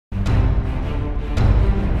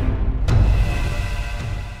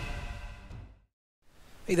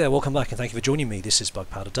Hey there, welcome back and thank you for joining me. This is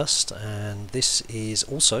BugPowderDust and this is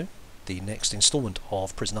also the next installment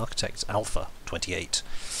of Prison Architect Alpha 28.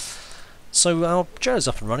 So our jail is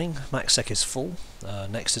up and running, max sec is full.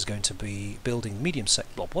 Next is going to be building medium sec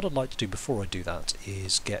blob. What I'd like to do before I do that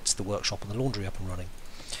is get the workshop and the laundry up and running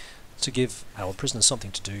to give our prisoners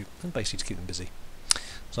something to do and basically to keep them busy.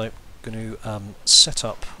 So I'm going to set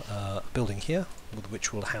up a building here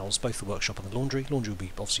which will house both the workshop and the laundry. Laundry will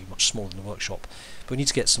be obviously much smaller than the workshop, but we need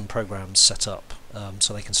to get some programs set up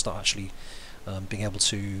so they can start actually being able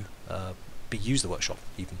to use the workshop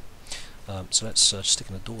even. So let's stick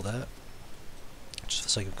in a door there, just for the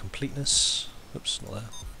sake of completeness. Oops, not there.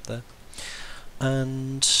 There.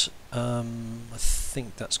 And I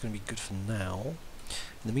think that's going to be good for now.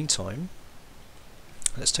 In the meantime,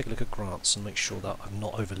 let's take a look at grants and make sure that I've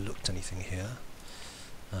not overlooked anything here.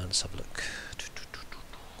 Let's have a look.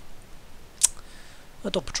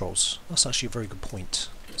 Dog patrols. That's actually a very good point.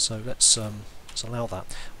 So let's allow that.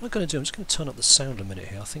 What I'm going to do, I'm just going to turn up the sound a minute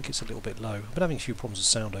here. I think it's a little bit low. I've been having a few problems with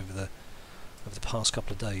sound over the past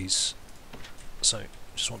couple of days. So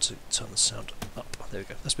just want to turn the sound up. There we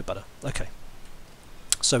go. That's a bit better. Okay.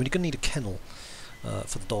 So we're going to need a kennel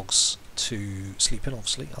for the dogs to sleep in.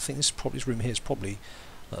 Obviously, I think this room here is probably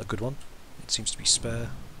a good one. It seems to be spare.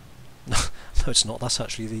 No, it's not. That's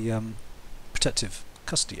actually the protective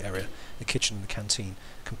custody area, the kitchen and the canteen.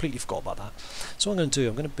 Completely forgot about that. So what I'm going to do,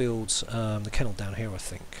 I'm going to build the kennel down here. I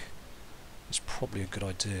think it's probably a good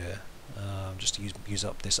idea, just to use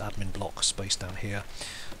up this admin block space down here.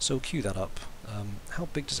 So we'll queue that up. How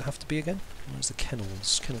big does it have to be again? Where's the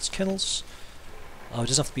kennels? Kennels. Oh, it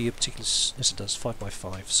doesn't have to be a particular. Yes, it does. 5 by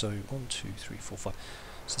 5. So 1, 2, 3, 4, 5.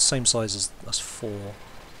 It's the same size as that's 4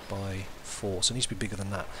 by 4. So it needs to be bigger than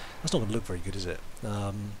that. That's not going to look very good, is it?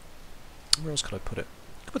 Where else could I put it?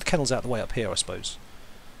 I could put the kennels out of the way up here, I suppose.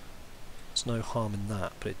 There's no harm in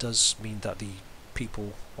that, but it does mean that the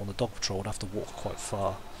people on the dog patrol would have to walk quite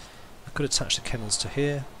far. I could attach the kennels to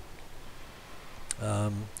here.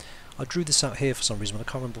 I drew this out here for some reason, but I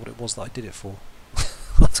can't remember what it was that I did it for.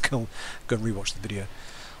 I'll have to go and rewatch the video.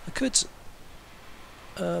 I could.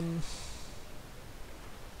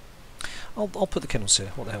 I'll put the kennels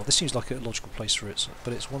here. What the hell? This seems like a logical place for it,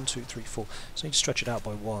 but it's 1, 2, 3, 4. So I need to stretch it out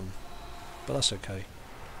by 1, but that's okay.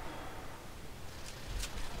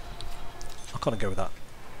 I'll kind of go with that.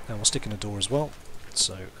 And we'll stick in a door as well.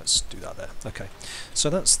 So let's do that there. Okay. So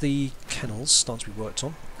that's the kennels starting to be worked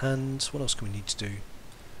on. And what else can we need to do?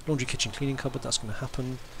 Laundry, kitchen, cleaning cupboard. That's going to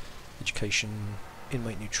happen. Education,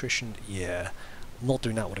 inmate nutrition. Yeah, I'm not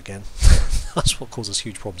doing that one again. That's what caused us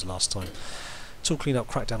huge problems last time. Tool cleanup,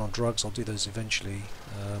 crack down on drugs. I'll do those eventually.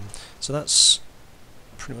 So that's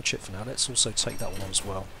pretty much it for now. Let's also take that one on as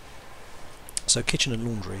well. So kitchen and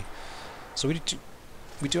laundry. So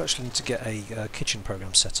we do actually need to get a kitchen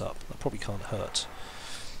program set up. That probably can't hurt.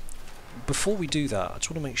 Before we do that, I just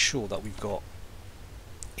want to make sure that we've got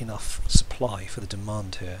enough supply for the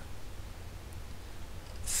demand here.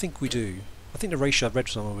 I think we do. I think the ratio I've read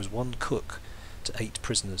somewhere was 1 cook to 8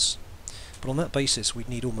 prisoners. But on that basis we'd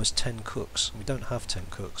need almost 10 cooks. We don't have 10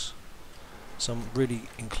 cooks. So I'm really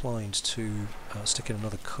inclined to stick in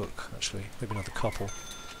another cook, actually. Maybe another couple.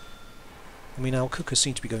 I mean, our cookers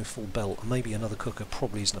seem to be going full belt, and maybe another cooker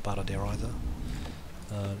probably isn't a bad idea either.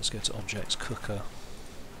 Let's go to objects, cooker.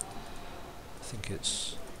 I think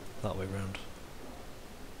it's that way round.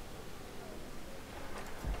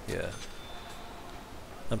 Yeah.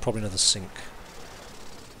 And probably another sink.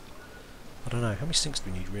 I don't know, how many sinks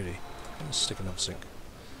do we need really? Let's stick another sink.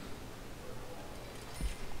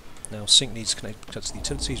 Now sink needs to connect to the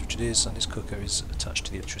utilities, which it is, and this cooker is attached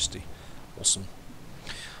to the electricity. Awesome.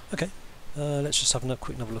 Okay. Let's just have a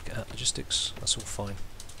quick look at logistics. That's all fine.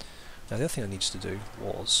 Now the other thing I needed to do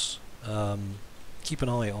was keep an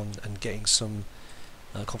eye on and getting some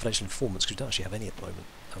confidential informants, because we don't actually have any at the moment,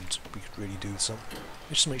 and we could really do with some.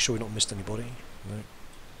 Just to make sure we've not missed anybody. No.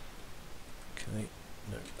 Okay.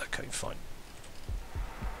 No. Okay. Fine.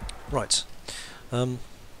 Right.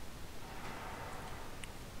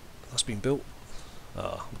 That's been built.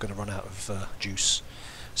 I'm going to run out of juice,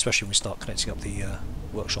 especially when we start connecting up the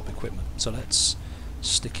workshop equipment. So let's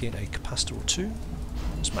stick in a capacitor or 2.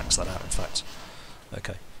 Let's max that out, in fact.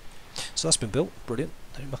 Okay. So that's been built. Brilliant.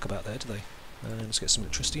 They didn't muck about there, do they? Let's get some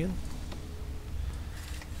electricity in.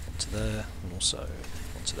 Onto there, and also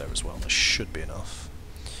onto there as well. That should be enough.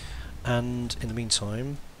 And in the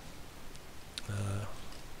meantime,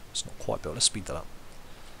 it's not quite built. Let's speed that up.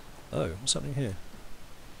 Oh, what's happening here?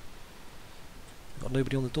 Got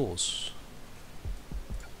nobody on the doors.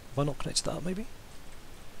 Have I not connected that up, maybe?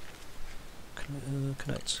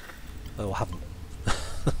 Connect. Oh, I haven't.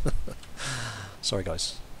 Sorry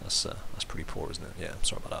guys, that's pretty poor, isn't it? Yeah,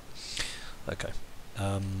 sorry about that. Okay.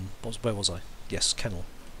 Where was I? Yes, kennel.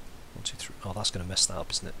 1, 2, 3. Oh, that's going to mess that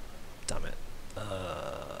up, isn't it? Damn it.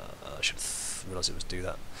 I should have realised it was do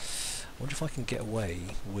that. I wonder if I can get away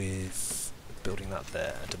with building that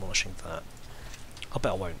there, demolishing that. I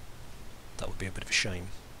bet I won't. That would be a bit of a shame.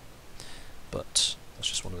 But that's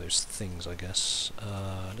just one of those things, I guess.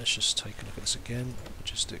 Let's just take a look at this again.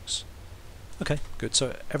 Logistics. Okay, good.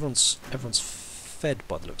 So everyone's fed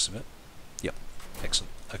by the looks of it. Yep,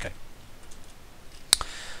 excellent. Okay.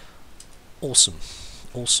 Awesome.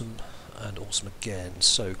 Awesome and awesome again.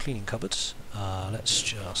 So cleaning cupboard. Let's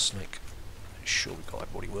just make sure we've got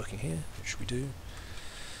everybody working here, which we do.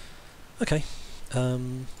 Okay.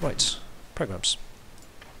 Right. Programs.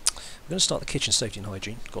 We're going to start the kitchen safety and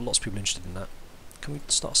hygiene. Got lots of people interested in that. Can we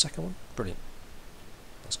start a second one? Brilliant.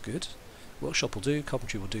 That's good. Workshop will do.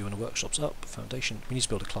 Carpentry will do when the workshop's up. Foundation. We need to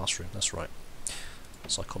build a classroom. That's right.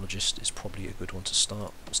 Psychologist is probably a good one to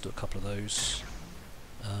start. Let's do a couple of those.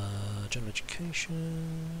 General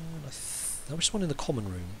education. There was one in the common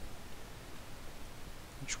room.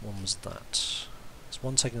 Which one was that? There's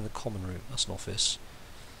one taken in the common room. That's an office.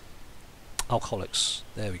 Alcoholics.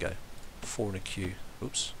 There we go. 4 in a queue.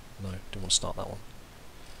 Oops. No, didn't want to start that one.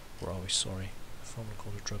 Where are we? Sorry. Farm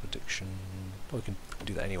recorded drug addiction. Oh, we can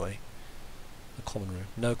do that anyway. The common room.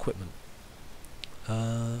 No equipment.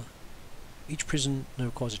 Each prison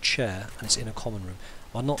requires a chair, and it's in a common room.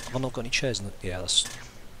 Have I not got any chairs in the... Yeah,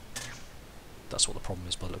 that's what the problem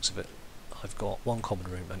is by the looks of it. I've got one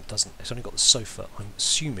common room, and it's only got the sofa. I'm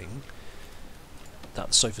assuming that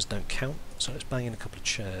the sofas don't count, so let's bang in a couple of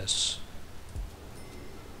chairs.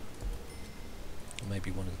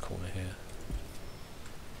 Maybe one in the corner here.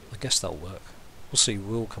 I guess that'll work. We'll see,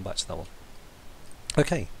 we'll come back to that one.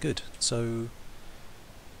 Okay, good. So,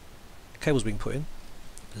 cable's being put in.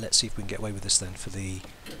 Let's see if we can get away with this then for the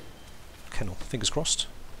kennel. Fingers crossed.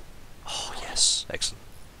 Oh, yes. Excellent.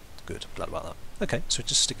 Good. Glad about that. Okay, so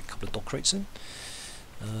just stick a couple of dog crates in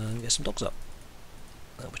and get some dogs up.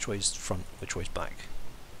 Which way's front, which way's back?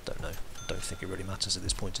 Don't know. Don't think it really matters at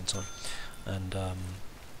this point in time. And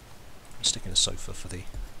sticking a sofa for the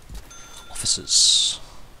officers.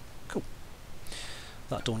 Cool.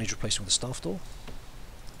 That door needs replacing with a staff door,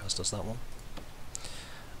 as does that one.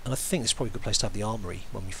 And I think it's probably a good place to have the armoury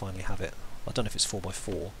when we finally have it. I don't know if it's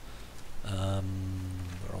 4x4.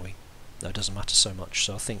 Where are we? No, it doesn't matter so much,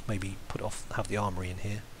 so I think maybe put it off, have the armoury in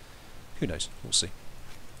here. Who knows? We'll see.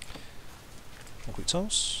 Concrete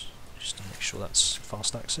tiles, just to make sure that's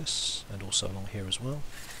fast access, and also along here as well.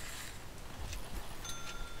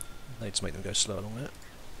 Need to make them go slow along there.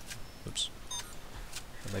 Oops.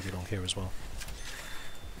 And maybe along here as well.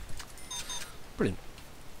 Brilliant.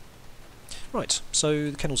 Right, so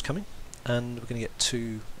the kennel's coming, and we're going to get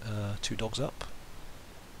two dogs up.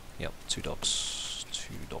 Yep, 2 dogs,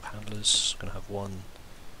 2 dog handlers. Going to have one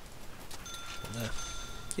there.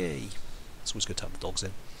 Yay! It's always good to have the dogs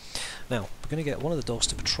in. Now, we're going to get one of the dogs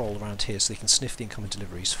to patrol around here so they can sniff the incoming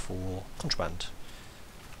deliveries for contraband.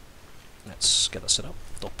 Let's get that set up.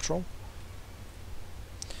 Dog patrol.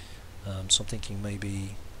 So I'm thinking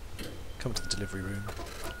maybe come to the delivery room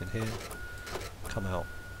in here, come out.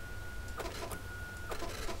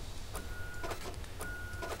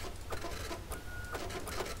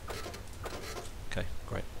 Okay,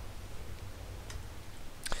 great.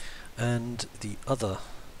 And the other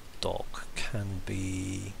dog can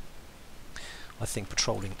be, I think,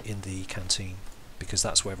 patrolling in the canteen, because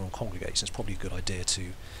that's where everyone congregates. It's probably a good idea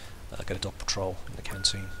to get a dog patrol in the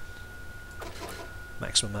canteen.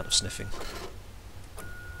 Maximum amount of sniffing.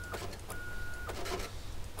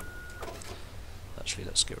 Actually,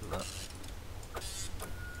 let's get rid of that.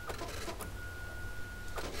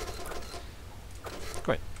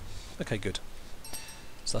 Great. Okay, good.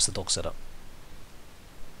 So that's the dog setup.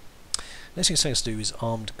 Next thing it's saying us to do is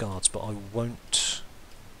armed guards, but I won't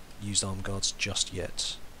use armed guards just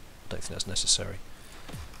yet. I don't think that's necessary.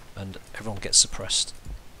 And everyone gets suppressed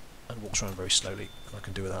and walks around very slowly, and I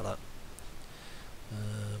can do without that.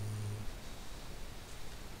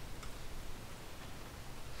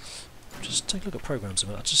 Just take a look at programs a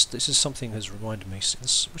minute. This is something that has reminded me,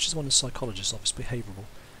 which is one of the psychologist's office, behavioural.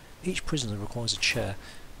 Each prisoner requires a chair.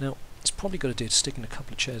 Now, it's probably a good idea to stick in a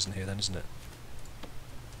couple of chairs in here then, isn't it?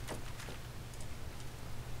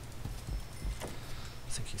 I'm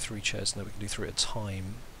thinking 3 chairs, and then we can do 3 at a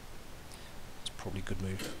time. It's probably a good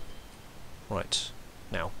move. Right,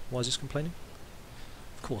 now, why is this complaining?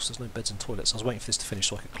 Of course, there's no beds and toilets. I was waiting for this to finish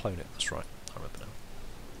so I could clone it. That's right, I remember now.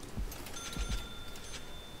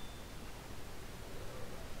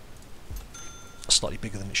 Slightly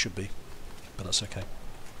bigger than it should be, but that's okay.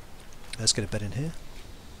 Let's get a bed in here.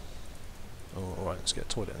 Oh, alright, let's get a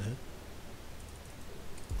toilet in here.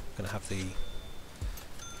 Gonna have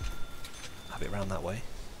it around that way.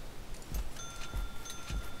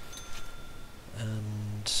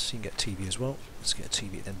 And you can get a TV as well. Let's get a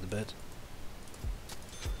TV at the end of the bed.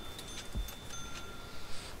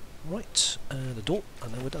 Right, and a door,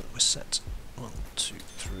 and then we're done. We're set. 1, 2,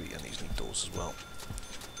 3, and these need doors as well.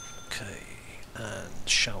 Okay, and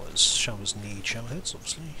showers. Showers need shower heads,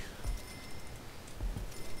 obviously.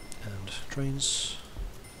 And drains.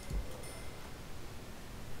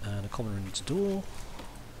 And a common room needs a door.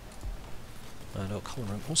 And our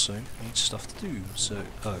common room also needs stuff to do. So,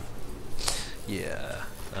 oh, yeah,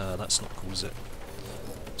 that's not cool, is it?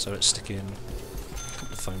 So let's stick in a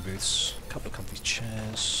couple of phone booths, a couple of comfy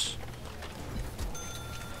chairs,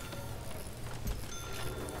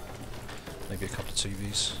 maybe a couple of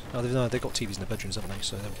TVs. Oh, they've got TVs in their bedrooms, haven't they?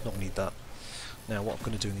 So they'll not need that. Now what I'm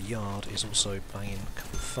going to do in the yard is also bang in a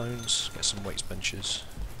couple of phones, get some weights benches.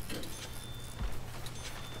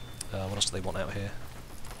 What else do they want out here?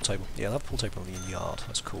 Pool table. Yeah, they'll have a pool table in the yard.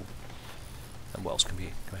 That's cool. And what else can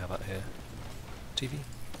we have out here? TV?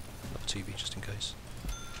 Another TV just in case.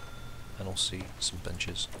 And also some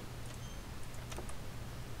benches.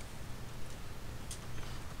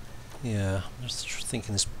 Yeah, I'm just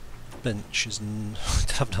thinking this bench doesn't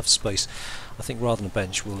have enough space. I think rather than a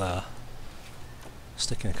bench we'll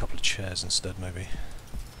stick in a couple of chairs instead, maybe.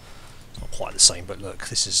 It's not quite the same, but look,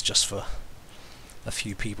 this is just for a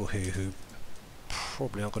few people here who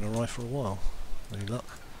probably aren't going to arrive for a while. Any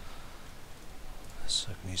luck? Let's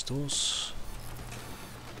open these doors.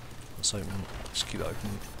 Let's keep it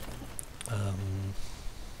open.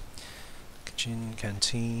 Kitchen,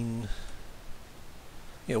 canteen.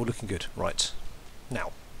 Yeah, all looking good. Right.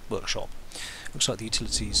 Now, workshop. Looks like the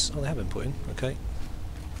utilities, oh, they have been put in, okay.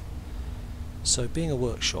 So being a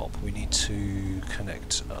workshop, we need to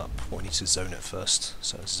connect up, well, we need to zone it first.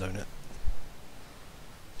 So let's zone it.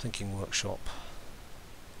 Thinking workshop.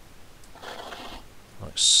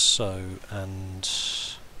 Like so, and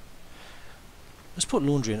let's put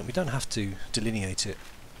laundry in it. We don't have to delineate it,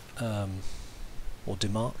 or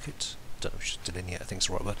demark it. Don't know if we should delineate, I think it's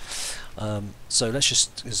the right word. So let's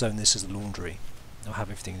just zone this as the laundry. I'll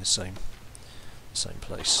have everything in the same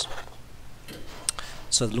place.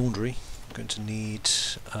 So the laundry, I'm going to need,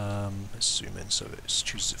 let's zoom in so it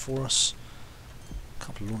chooses it for us. A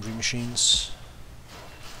couple of laundry machines,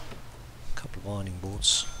 a couple of ironing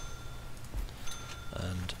boards,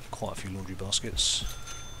 and quite a few laundry baskets.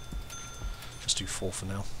 Let's do 4 for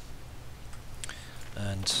now.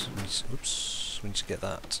 And we need to get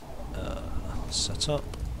that set up.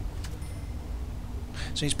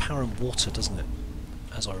 So it needs power and water, doesn't it?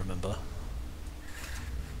 As I remember.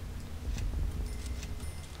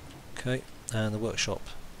 Okay, and the workshop.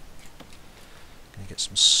 Gonna get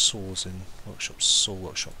some saws in. Workshop saw,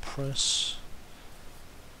 workshop press.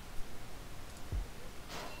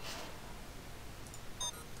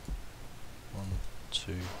 One,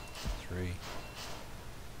 2, 3.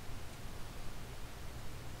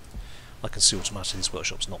 I can see automatically this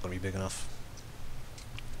workshop's not going to be big enough.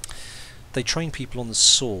 They train people on the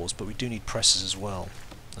saws, but we do need presses as well.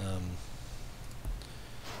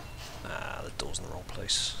 The door's in the wrong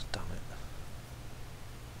place. Damn it.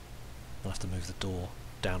 I'll have to move the door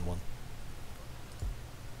down one.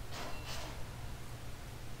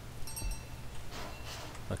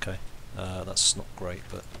 Okay, that's not great,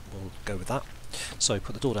 but we'll go with that. So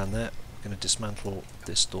put the door down there. We're going to dismantle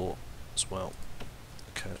this door as well.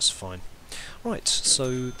 Okay, that's fine. Right,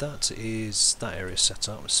 so that is that area set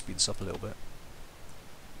up. Let's speed this up a little bit.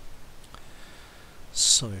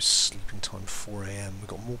 So, sleeping time 4 AM. We've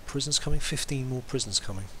got more prisoners coming, 15 more prisoners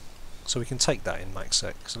coming. So we can take that in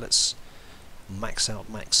MaxSec. So let's max out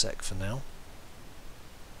MaxSec for now.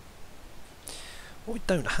 What we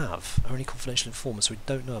don't have are any confidential informants, so we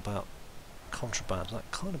don't know about contraband. That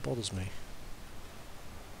kind of bothers me.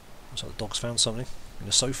 Looks like the dog's found something in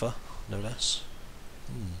a sofa, no less.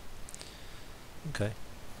 Okay.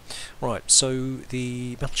 Right, so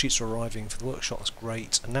the metal sheets are arriving for the workshop, that's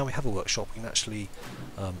great, and now we have a workshop, we can actually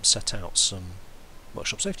set out some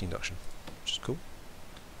workshop safety induction, which is cool.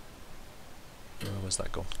 Where's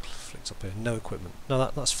that gone? Flicked up here. No equipment. No,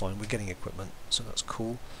 that's fine, we're getting equipment, so that's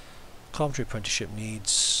cool. Carpentry apprenticeship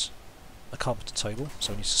needs a carpenter table,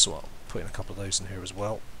 so we need to sort of put in a couple of those in here as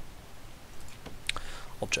well.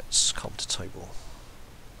 Objects, carpenter table.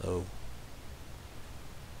 Oh.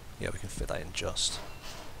 Yeah, we can fit that in just.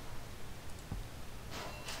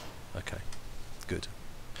 Okay, good.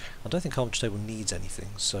 I don't think carpentry table needs anything,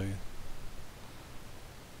 so...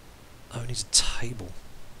 Oh, it needs a table.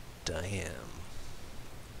 Damn.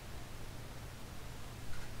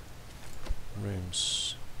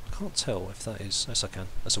 Rooms. I can't tell if that is... Yes, I can.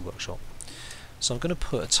 That's a workshop. So I'm going to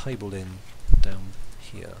put a table in down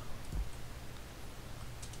here.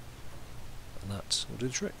 And that will do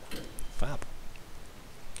the trick. Fab.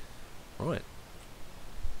 Right.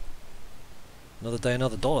 Another day,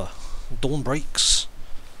 another dollar. Dawn breaks.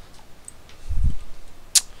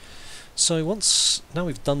 So now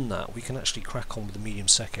we've done that, we can actually crack on with the medium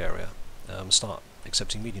sec area. Start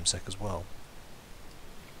accepting medium sec as well.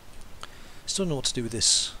 Still don't know what to do with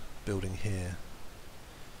this building here.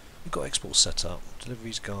 We've got exports set up.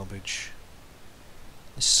 Deliveries, garbage.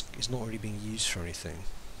 This is not really being used for anything.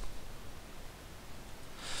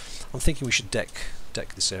 I'm thinking we should deck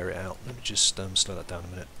this area out. Let me just slow that down a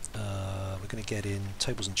minute. We're going to get in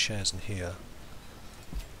tables and chairs in here.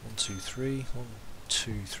 1, 2, 3. 1,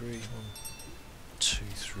 2, 3. 1, 2,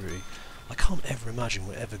 3. I can't ever imagine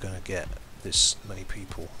we're ever going to get this many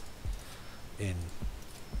people in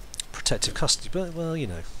protective custody, but well, you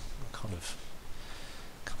know, I'll kind of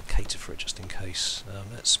cater for it just in case.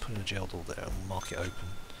 Let's put in a jail door there and mark it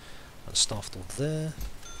open. And staff door there.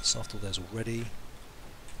 Staff door there's already.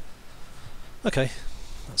 Okay,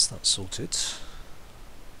 that's that sorted.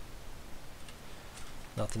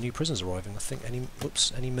 Now the new prisoners arriving, I think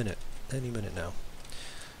any minute now.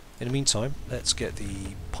 In the meantime, let's get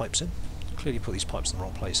the pipes in. Clearly put these pipes in the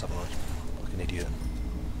wrong place, haven't I? Like an idiot.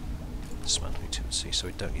 Dismantling utility, so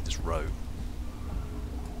we don't need this row.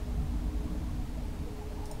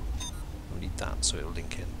 We need that, so it'll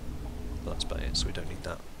link in. But that's about it, so we don't need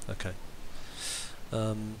that. Okay.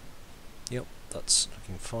 Yep, that's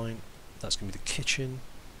looking fine. That's going to be the kitchen.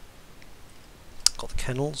 Got the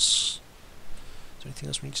kennels. Is there anything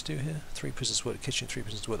else we need to do here? 3 prisoners work the kitchen, 3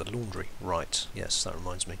 prisoners work the laundry. Right, yes, that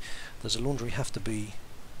reminds me. Does the laundry have to be...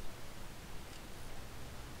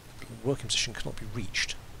 The working position cannot be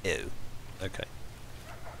reached. Ew. Okay.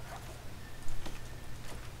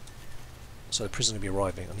 So the prisoner will be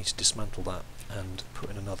arriving. I need to dismantle that and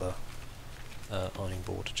put in another ironing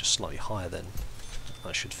board just slightly higher then.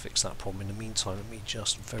 That should fix that problem. In the meantime, let me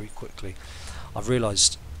just very quickly... I've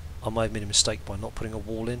realised I might have made a mistake by not putting a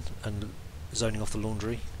wall in and zoning off the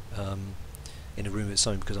laundry in a room of its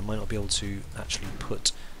own, because I might not be able to actually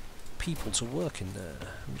put people to work in there.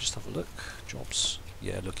 Let me just have a look. Jobs.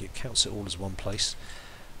 Yeah, look, it counts it all as one place.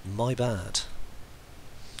 My bad.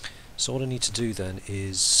 So what I need to do then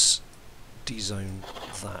is dezone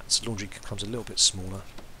that. So laundry becomes a little bit smaller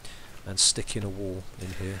and stick in a wall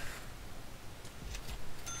in here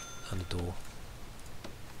and a door.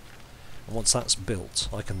 And once that's built,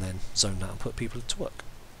 I can then zone that and put people to work.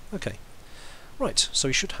 Okay. Right, so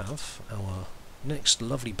we should have our next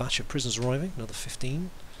lovely batch of prisoners arriving, another 15.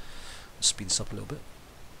 Let's speed this up a little bit.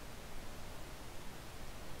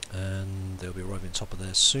 And they'll be arriving on top of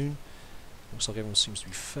there soon. Looks like everyone seems to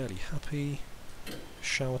be fairly happy.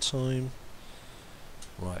 Shower time.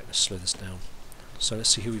 Right, let's slow this down. So let's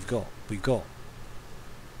see who we've got. We've got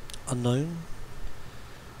unknown,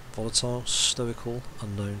 volatile, stoical,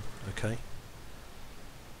 unknown. Okay.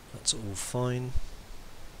 That's all fine.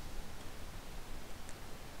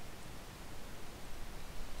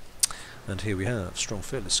 And here we have strong,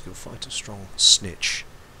 fearless, skilled fighter, strong, snitch.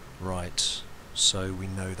 Right, so we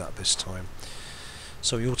know that this time.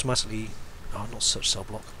 So we automatically... Oh, not search cell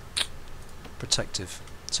block. Protective.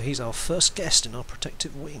 So he's our first guest in our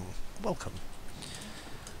protective wing. Welcome.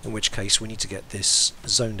 In which case we need to get this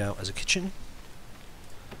zoned out as a kitchen.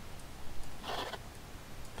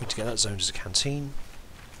 We need to get that zoned as a canteen.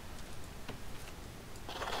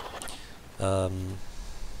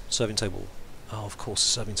 Serving table. Oh, of course,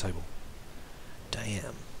 serving table.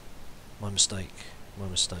 Damn. My mistake. My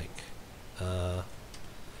mistake. Okay.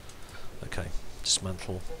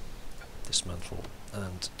 Dismantle. Dismantle.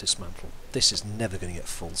 And dismantle. This is never going to get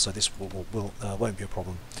full, so this won't be a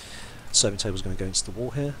problem. Serving table is going to go into the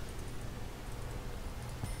wall here.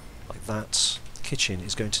 Like that. Kitchen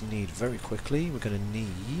is going to need very quickly. We're going to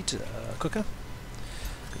need a cooker.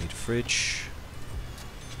 We're going to need a fridge.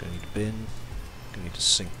 We're going to need a bin. We're going to need a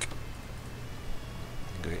sink.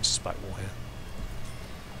 I'm going to get into this back wall here.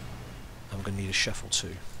 I'm going to need a chef or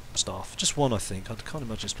two. Staff. Just one, I think. I can't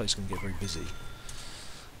imagine this place is going to get very busy.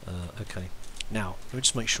 Okay. Now, let me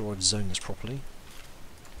just make sure I've zoned this properly.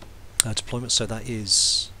 Deployment, so that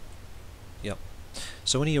is... Yep.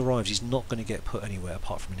 So when he arrives, he's not going to get put anywhere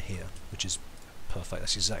apart from in here, which is perfect.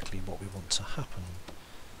 That's exactly what we want to happen.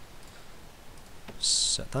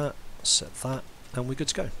 Set that, and we're good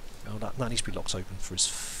to go. Oh, that needs to be locked open for his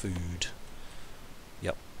food.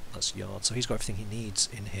 Yep, that's yard. So he's got everything he needs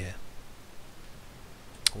in here.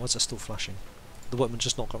 Why is that still flashing? The workman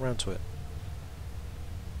just not got around to it.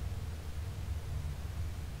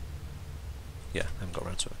 Yeah, I haven't got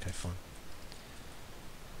around to it. Okay, fine.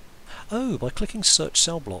 Oh, by clicking search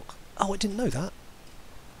cell block. Oh, I didn't know that.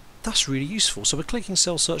 That's really useful. So by clicking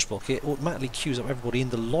cell search block, it automatically queues up everybody in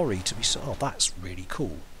the lorry to be... Oh, that's really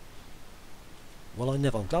cool. Well, I'm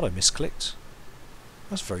glad I misclicked.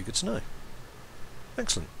 That's very good to know.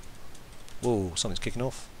 Excellent. Whoa, something's kicking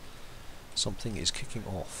off. Something is kicking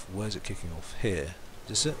off. Where's it kicking off? Here.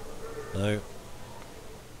 Is this it? No.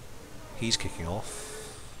 He's kicking off.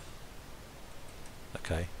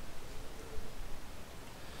 Okay.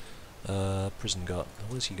 Prison guard.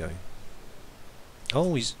 Where's he going?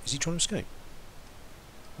 Oh, is he trying to escape?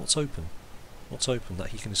 What's open? What's open that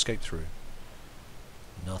he can escape through?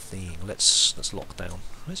 Nothing. Let's lock down.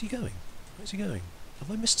 Where's he going? Where's he going? Have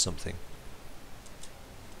I missed something?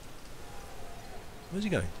 Where's he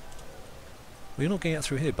going? Well, you're not getting out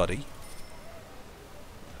through here, buddy.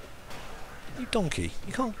 You donkey.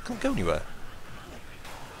 You can't go anywhere.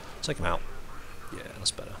 Take him out. Yeah,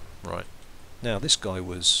 that's better. Right. Now, this guy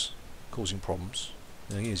was causing problems.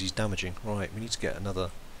 There he is, he's damaging. Right, we need to get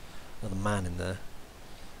another man in there.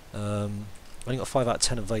 I only got 5 out of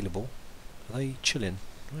 10 available. Are they chilling?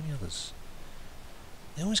 Are there any others?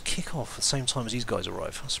 They always kick off at the same time as these guys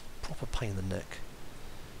arrive. That's a proper pain in the neck.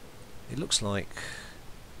 It looks like...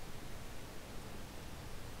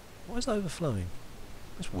 Why is that overflowing?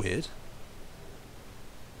 That's weird.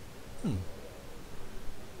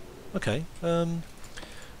 Okay, we'll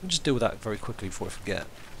just deal with that very quickly before I forget.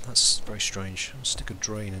 That's very strange. I'll stick a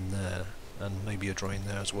drain in there, and maybe a drain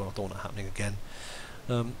there as well. I don't want that happening again.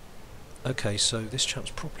 Okay, so this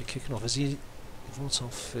chap's properly kicking off. Is he... Volatile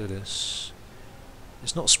Fearless...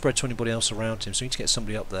 It's not spread to anybody else around him, so you need to get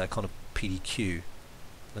somebody up there, kind of PDQ,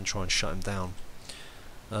 then try and shut him down.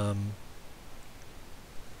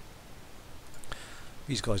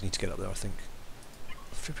 These guys need to get up there, I think.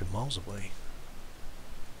 Flipping miles away.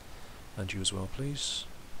 And you as well, please.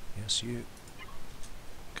 Yes, you.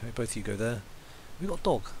 Okay, both of you go there. We've got a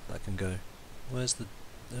dog that can go. Where's the...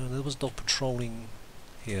 Oh, there was a dog patrolling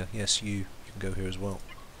here. Yes, you can go here as well.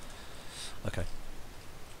 Okay.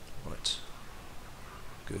 Right.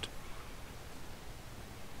 Good.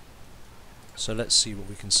 So let's see what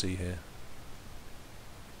we can see here.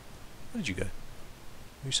 Where did you go?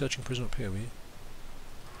 Were you searching prison up here, were you?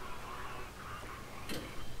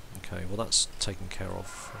 Okay, well that's taken care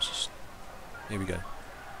of. Here we go.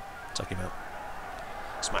 Take him out.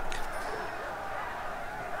 Smack.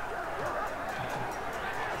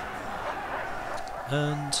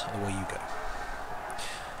 And away you go.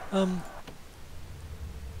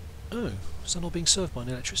 Oh, is that not being served by an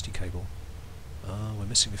electricity cable? Ah, we're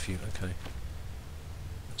missing a few. Okay.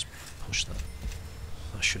 Let's push that.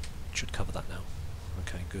 I should cover that now.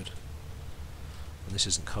 Okay, good. And this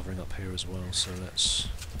isn't covering up here as well, so let's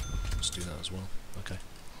do that as well. Okay.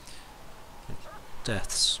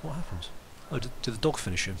 Deaths. What happened? Oh, did the dog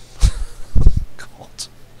finish him? God.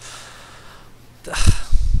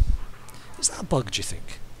 Is that a bug, do you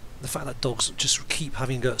think? The fact that dogs just keep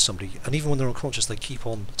having a go at somebody, and even when they're unconscious, they keep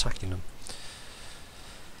on attacking them.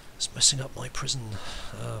 It's messing up my prison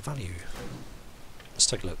value. Let's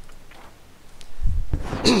take a look.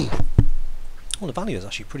 Well, the value is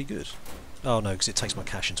actually pretty good. Oh no, because it takes my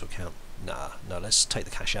cash into account. No, let's take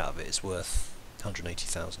the cash out of it. It's worth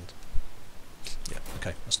 180,000. Yeah,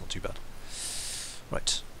 okay, that's not too bad.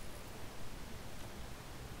 Right.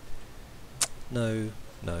 No,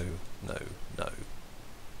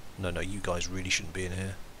 you guys really shouldn't be in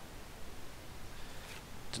here.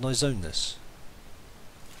 Didn't I zone this?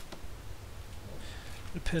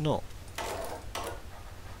 It would appear not.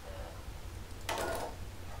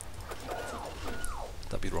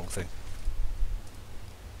 That'd be the wrong thing.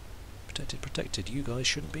 Protected, you guys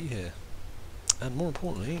shouldn't be here. And more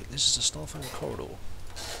importantly, this is a staff-only corridor.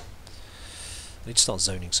 I need to start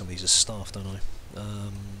zoning some of these as staff, don't I?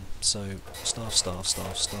 So, staff.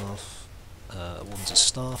 Wardens is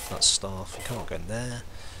staff, that's staff, you can't go in there.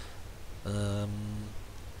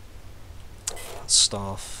 That's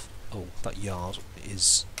staff. Oh, that yard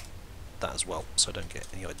is that as well, so don't get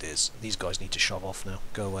any ideas. These guys need to shove off now.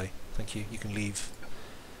 Go away. Thank you. You can leave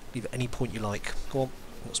at any point you like. Go on.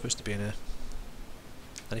 I'm not supposed to be in here.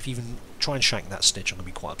 And if you even try and shank that snitch, I'm going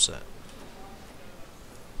to be quite upset.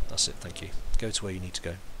 That's it, thank you. Go to where you need to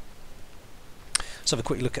go. Let's have a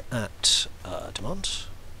quick look at demand.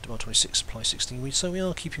 Demand 26, supply 16. So we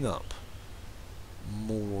are keeping up.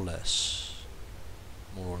 More or less.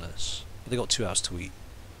 But they got 2 hours to eat.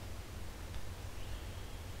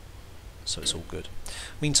 So it's all good.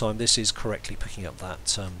 Meantime, this is correctly picking up that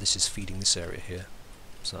this is feeding this area here.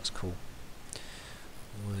 So that's cool.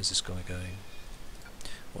 Where's this guy going?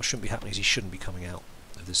 What shouldn't be happening is he shouldn't be coming out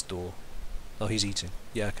of this door. Oh, he's eating.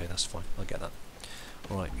 Yeah, okay, that's fine. I get that.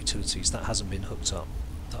 Alright, utilities. That hasn't been hooked up.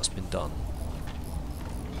 That's been done.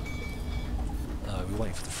 We're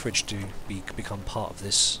waiting for the fridge to become part of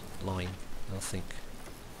this line, I think.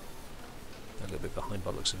 A little bit behind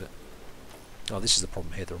by the looks of it. Oh, this is the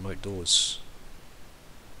problem here, the remote doors.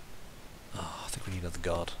 Oh, I think we need another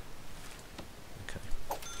guard. Okay.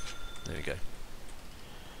 There we go.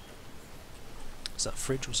 Is that a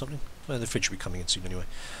fridge or something? Oh, the fridge will be coming in soon anyway.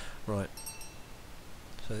 Right.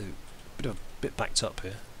 So, bit backed up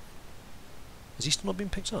here. Has he still not been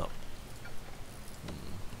picked up?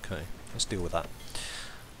 Okay, let's deal with that.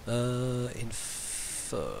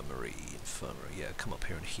 Infirmary, yeah, come up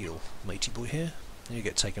here and heal matey boy here. And you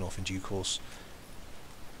get taken off in due course.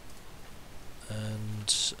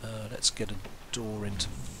 And let's get a door into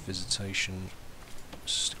visitation.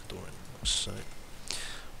 Stick a door in, like so.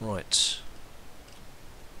 Right.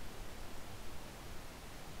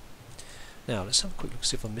 Now, let's have a quick look,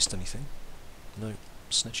 see if I missed anything. No,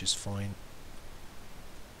 snitch is fine.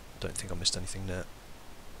 Don't think I missed anything there.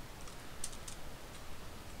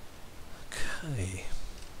 Okay.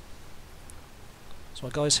 So my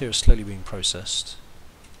guys here are slowly being processed.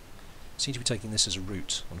 Seem to be taking this as a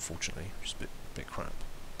route, unfortunately, which is a bit crap.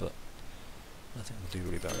 But nothing to do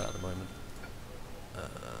really about that at the moment.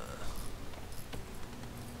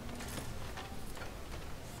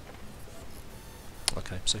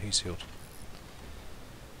 Okay, so he's healed.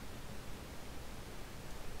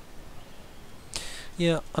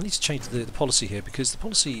 Yeah, I need to change the policy here, because the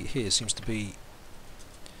policy here seems to be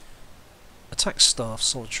attack staff,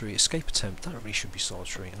 solitary, escape attempt. That really should be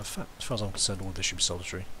solitary, and in fact, as far as I'm concerned, all of this should be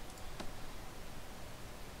solitary.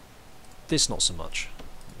 This not so much.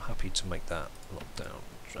 I'm happy to make that lockdown,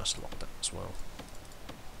 just lockdown as well.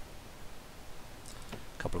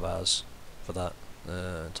 A couple of hours for that.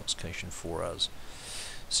 Intoxication, 4 hours.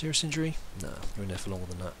 Serious injury? No, you're in there for longer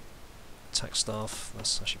than that. Attack staff,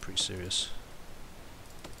 that's actually pretty serious.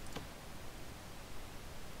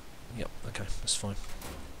 Yep, okay, that's fine.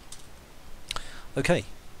 Okay,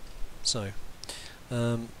 so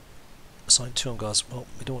assigned 2 armed guards. Well,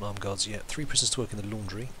 we don't want armed guards yet. 3 prisoners to work in the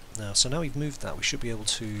laundry. So now we've moved that, we should be able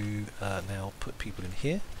to now put people in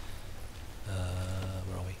here.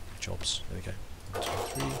 Where are we? Jobs. There we go. 1,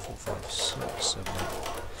 2, 3, 4, 5, 6, 7, 8.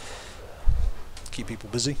 Keep people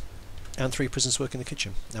busy. And 3 prisoners to work in the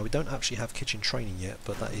kitchen. Now we don't actually have kitchen training yet,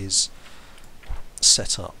 but that is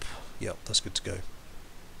set up. Yep, that's good to go.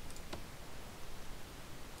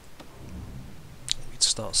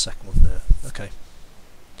 Start a second one there. Okay.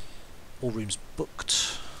 All rooms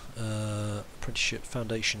booked. Apprenticeship,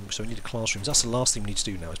 foundation. So we need a classroom. That's the last thing we need to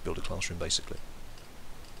do now, is build a classroom basically.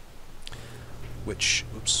 Which,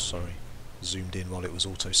 oops, sorry, zoomed in while it was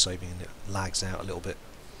auto-saving and it lags out a little bit.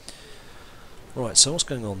 Right, so what's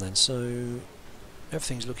going on then? So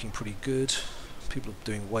everything's looking pretty good. People are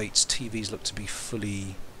doing weights. TVs look to be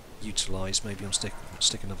fully utilised. Maybe I'm stick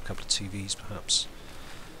another couple of TVs perhaps.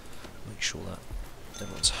 Make sure that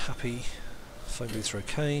everyone's happy. Phone booths are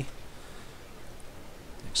okay.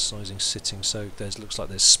 Exercising, sitting, so there's looks like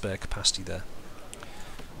there's spare capacity there.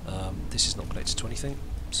 This is not connected to anything,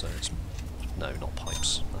 so it's no, not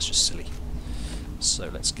pipes. That's just silly. So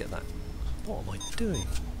let's get that. What am I doing?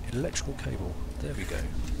 Electrical cable. There we go.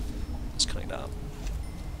 Let's connect that up.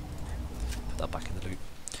 Put that back in the loop.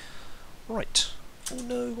 Right. Oh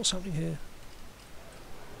no, what's happening here?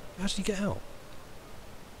 How did he get out?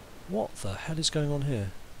 What the hell is going on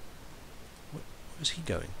here? Where's he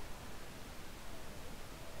going?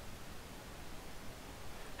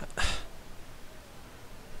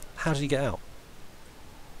 How did he get out?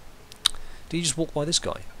 Did he just walk by this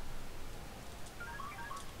guy?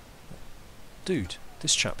 Dude,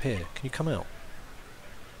 this chap here, can you come out?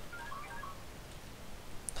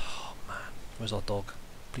 Oh man, where's our dog?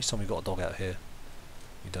 Please tell me we've got a dog out here.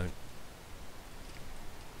 We don't.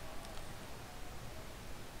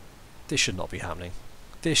 This should not be happening.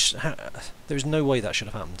 There is no way that should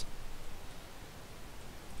have happened.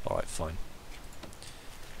 Alright, fine.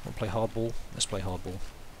 Want to play hardball? Let's play hardball.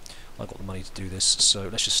 I've got the money to do this, so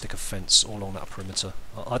let's just stick a fence all along that perimeter.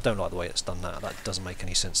 I don't like the way it's done that. That doesn't make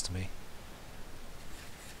any sense to me.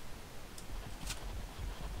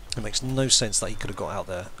 It makes no sense that he could have got out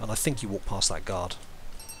there, and I think he walked past that guard.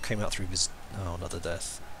 Came out through his... Oh, another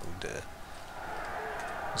death. Oh dear.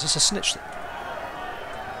 Is this a snitch?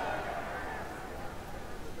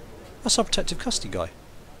 That's our protective custody guy.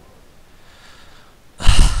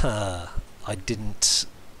 I didn't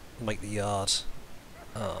make the yard.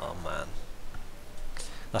 Oh man.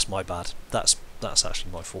 That's my bad. That's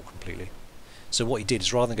actually my fault completely. So what he did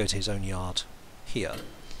is, rather than go to his own yard here,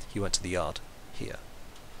 he went to the yard here.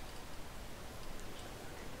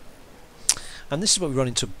 And this is where we run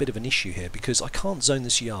into a bit of an issue here, because I can't zone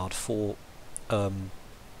this yard for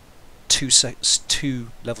two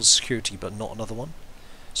levels of security but not another one.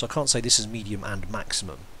 So I can't say this is medium and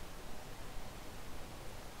maximum.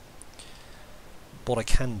 What I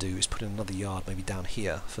can do is put in another yard maybe down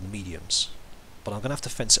here for the mediums, but I'm going to have to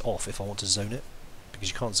fence it off if I want to zone it, because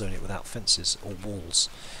you can't zone it without fences or walls.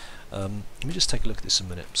 Let me just take a look at this a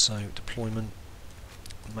minute. So deployment,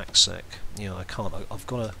 maxsec. Yeah, I can't. I've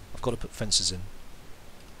got to put fences in,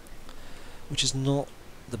 which is not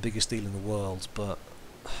the biggest deal in the world, but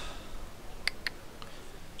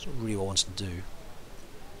it's not really what I wanted to do.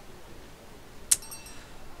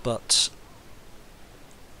 But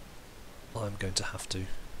I'm going to have to.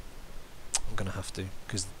 I'm going to have to,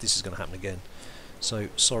 because this is going to happen again. So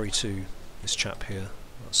sorry to this chap here.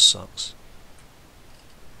 That sucks.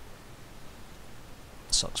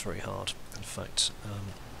 It sucks very hard. In fact,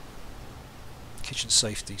 kitchen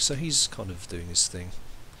safety. So he's kind of doing his thing.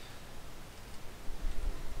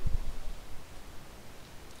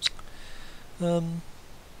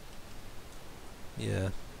 Yeah.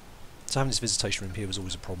 So having this visitation room here was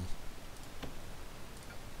always a problem.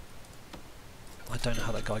 I don't know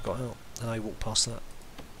how that guy got out. And I walked past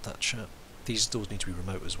that chap. These doors need to be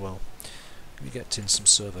remote as well. Let me get in some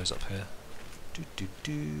servos up here.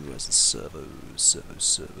 Where's the servos?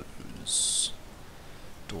 Servos.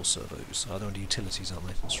 Door servos. Oh, they're under utilities, aren't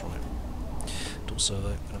they? That's right. Door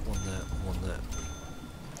servo. Gonna have one there, one there.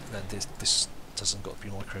 And this doesn't got to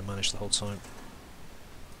be micromanaged the whole time.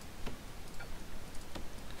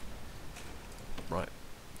 Right.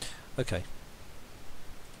 Okay.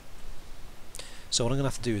 So what I'm going to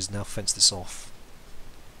have to do is now fence this off.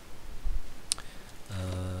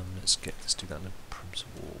 Let's do that in a perimeter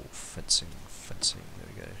wall. Fencing. There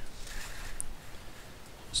we go.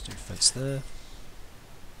 Let's do fence there.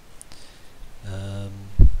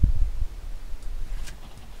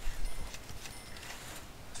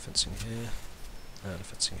 Fencing here, and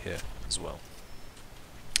fencing here as well.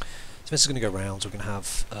 So this is going to go round. So we're going to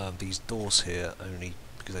have these doors here only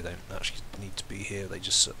because they don't actually need to be here. They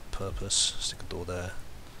just serve a purpose. Stick a door there.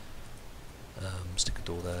 Stick a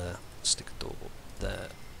door there. Stick a door there.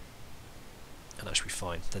 And that should be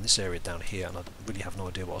fine. Then this area down here, and I really have no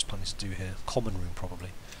idea what I was planning to do here. Common room probably.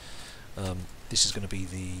 This is going to be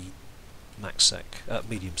the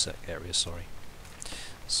medium sec area. Sorry.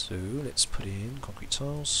 So let's put in concrete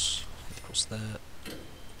tiles across there,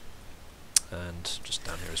 and just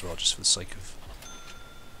down here as well, just for the sake of.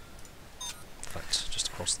 In fact, just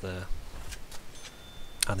across there.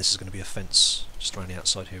 And this is going to be a fence just around the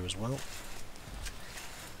outside here as well.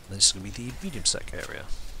 And this is going to be the medium sec area.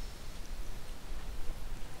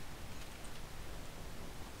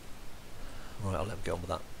 Right, I'll let them get on with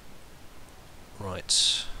that. Right.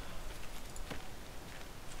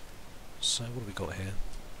 So what have we got here?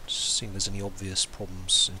 Just seeing if there's any obvious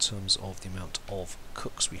problems in terms of the amount of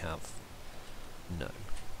cooks we have. No.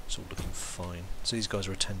 It's all looking fine. So these guys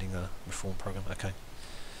are attending a reform program. Okay.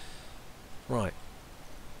 Right.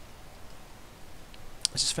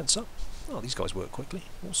 Is this fence up? Oh, these guys work quickly.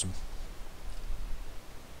 Awesome.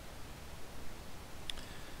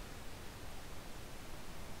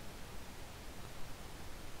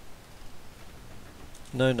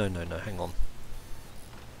 No, hang on.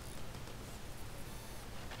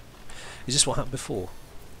 Is this what happened before?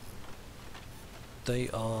 They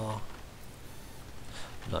are...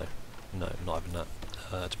 No, not even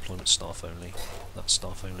that. Deployment staff only. That's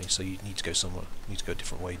staff only, so you need to go somewhere. You need to go a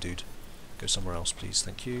different way, dude. Go somewhere else, please,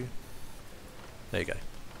 thank you. There you go.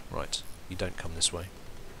 Right, you don't come this way.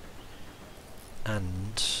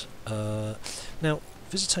 And, now,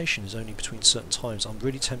 visitation is only between certain times. I'm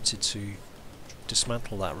really tempted to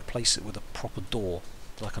dismantle that, replace it with a proper door,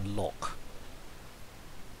 like a lock.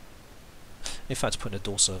 In fact, put in a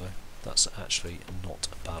door servo. That's actually not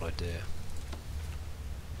a bad idea.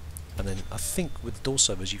 And then I think with door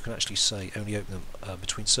servos you can actually say only open them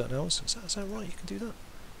between certain hours. Is that right? You can do that?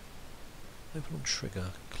 Open on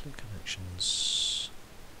trigger, clear connections,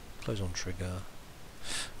 close on trigger.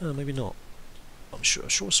 Maybe not. I'm sure I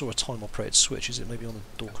saw a time operated switch. Is it maybe on the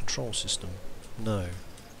door control system? No.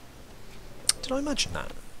 Did I imagine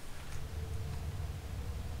that?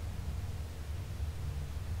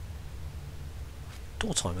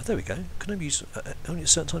 Door timer, there we go. Can only use only at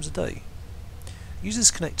certain times a day. Use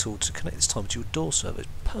this connect tool to connect this timer to your door server.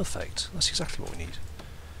 Perfect. That's exactly what we need.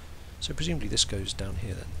 So presumably this goes down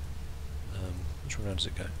here then. Which way around does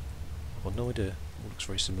it go? I've got no idea. It all looks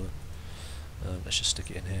very similar. Let's just stick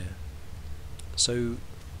it in here. So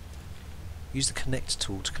use the connect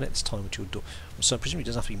tool to connect this timer to your door. So presumably it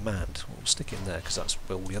doesn't have to be manned. We'll stick it in there because that's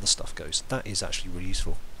where all the other stuff goes. That is actually really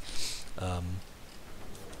useful.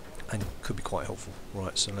 and could be quite helpful.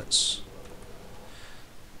 Right, so let's...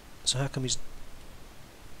 So how come he's...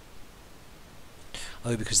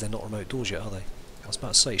 Oh, because they're not remote doors yet, are they? I was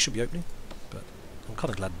about to say it should be opening, but I'm kind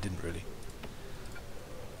of glad it didn't really.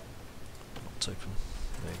 Not open.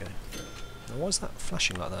 There you go. Now why is that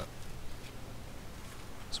flashing like that?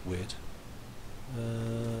 It's weird.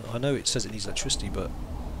 I know it says it needs electricity, but...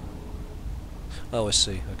 Oh, I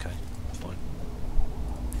see. Okay, fine.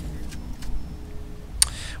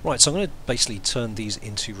 Right, so I'm going to basically turn these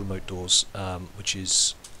into remote doors, which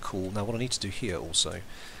is cool. Now what I need to do here also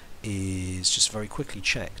is just very quickly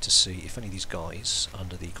check to see if any of these guys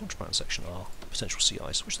under the contraband section are potential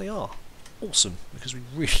CIs, which they are. Awesome, because we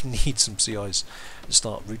really need some CIs to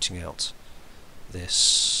start rooting out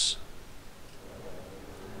this...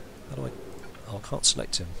 How do I... Oh, I can't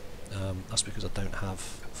select him. That's because I don't have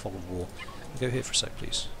Fog of War. Go here for a sec,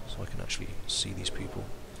 please, so I can actually see these people.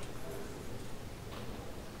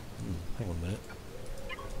 Hang on a minute.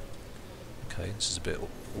 Okay, this is a bit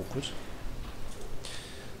awkward.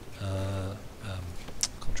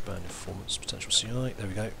 Contraband informants, potential CI. There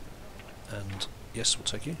we go. And yes, we'll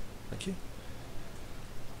take you. Thank you.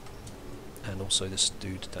 And also this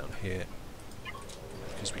dude down here,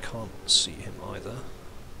 because we can't see him either.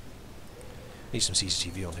 Need some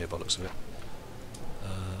CCTV on here by the looks of it.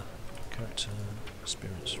 Character,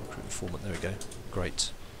 experience, recruit informant. There we go.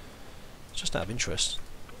 Great. Just out of interest.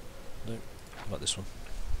 No. How about this one?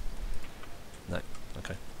 No.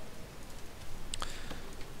 Okay.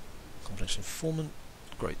 Confidential informant.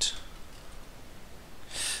 Great.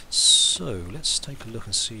 So let's take a look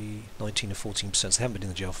and see. 19 and 14%. They haven't been in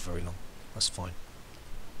the jail for very long. That's fine.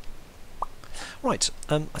 Right.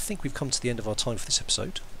 I think we've come to the end of our time for this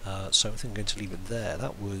episode. So I think I'm going to leave it there.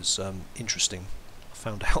 That was interesting. I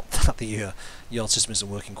found out that the yard system isn't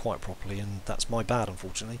working quite properly, and that's my bad,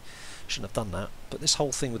 unfortunately. Shouldn't have done that. But this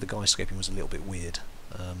whole thing with the guy escaping was a little bit weird.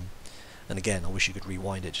 And again, I wish you could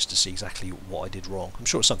rewind it just to see exactly what I did wrong. I'm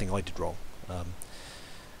sure it's something I did wrong.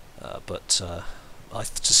 But I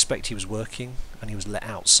suspect he was working, and he was let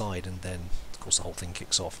outside, and then, of course, the whole thing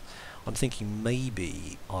kicks off. I'm thinking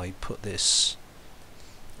maybe I put this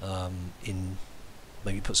in...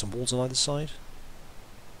 Maybe put some walls on either side,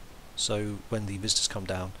 so when the visitors come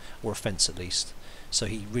down, or a fence at least, so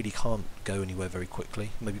he really can't go anywhere very quickly.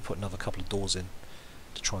 Maybe put another couple of doors in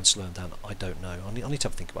to try and slow him down. I don't know. I need to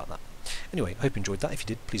have a think about that. Anyway, I hope you enjoyed that. If you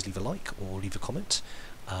did, please leave a like or leave a comment,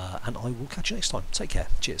 and I will catch you next time. Take care.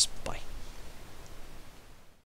 Cheers. Bye.